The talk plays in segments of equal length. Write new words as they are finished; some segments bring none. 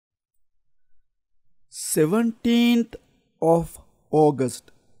17th of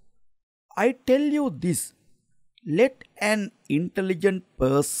August. I tell you this, let an intelligent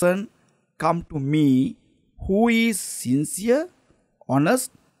person come to me who is sincere,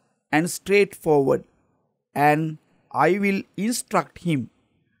 honest, and straightforward, and I will instruct him.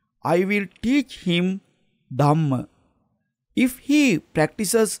 I will teach him Dhamma. If he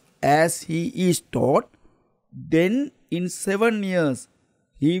practices as he is taught, then in 7 years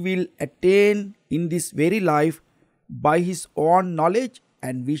he will attain in this very life by his own knowledge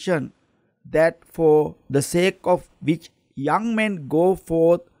and vision, that for the sake of which young men go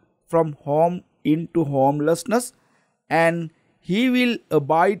forth from home into homelessness, and he will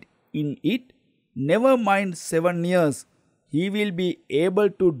abide in it. Never mind 7 years, he will be able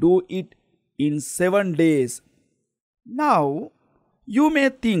to do it in 7 days. Now, you may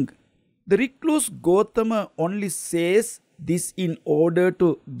think the recluse Gautama only says this in order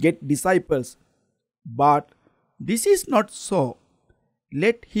to get disciples. But this is not so.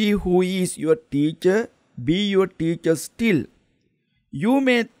 Let he who is your teacher be your teacher still. You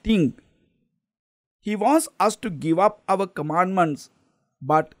may think he wants us to give up our commandments,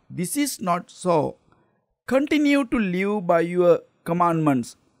 but this is not so. Continue to live by your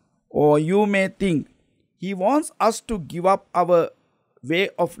commandments. Or you may think he wants us to give up our way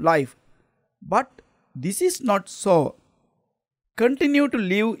of life, but this is not so. Continue to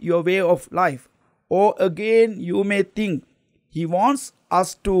live your way of life. Or again, you may think he wants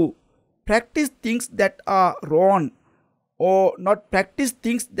us to practice things that are wrong or not practice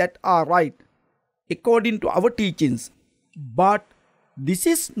things that are right according to our teachings. But this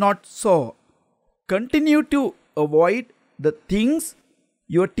is not so. Continue to avoid the things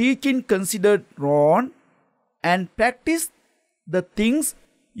your teaching considered wrong and practice the things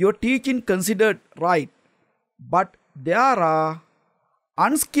your teaching considered right. But there are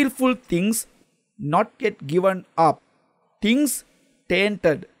unskillful things not yet given up, things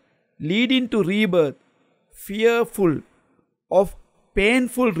tainted, leading to rebirth, fearful of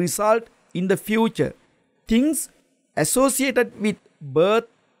painful result in the future, things associated with birth,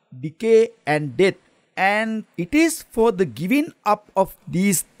 decay and death. And it is for the giving up of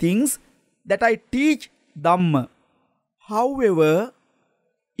these things that I teach Dhamma. However,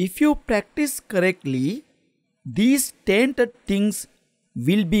 if you practice correctly, these tainted things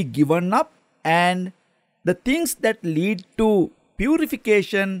will be given up, and the things that lead to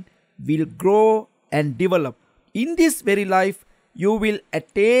purification will grow and develop. In this very life, you will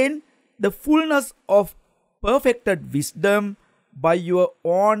attain the fullness of perfected wisdom by your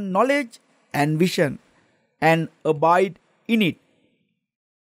own knowledge and vision, and abide in it.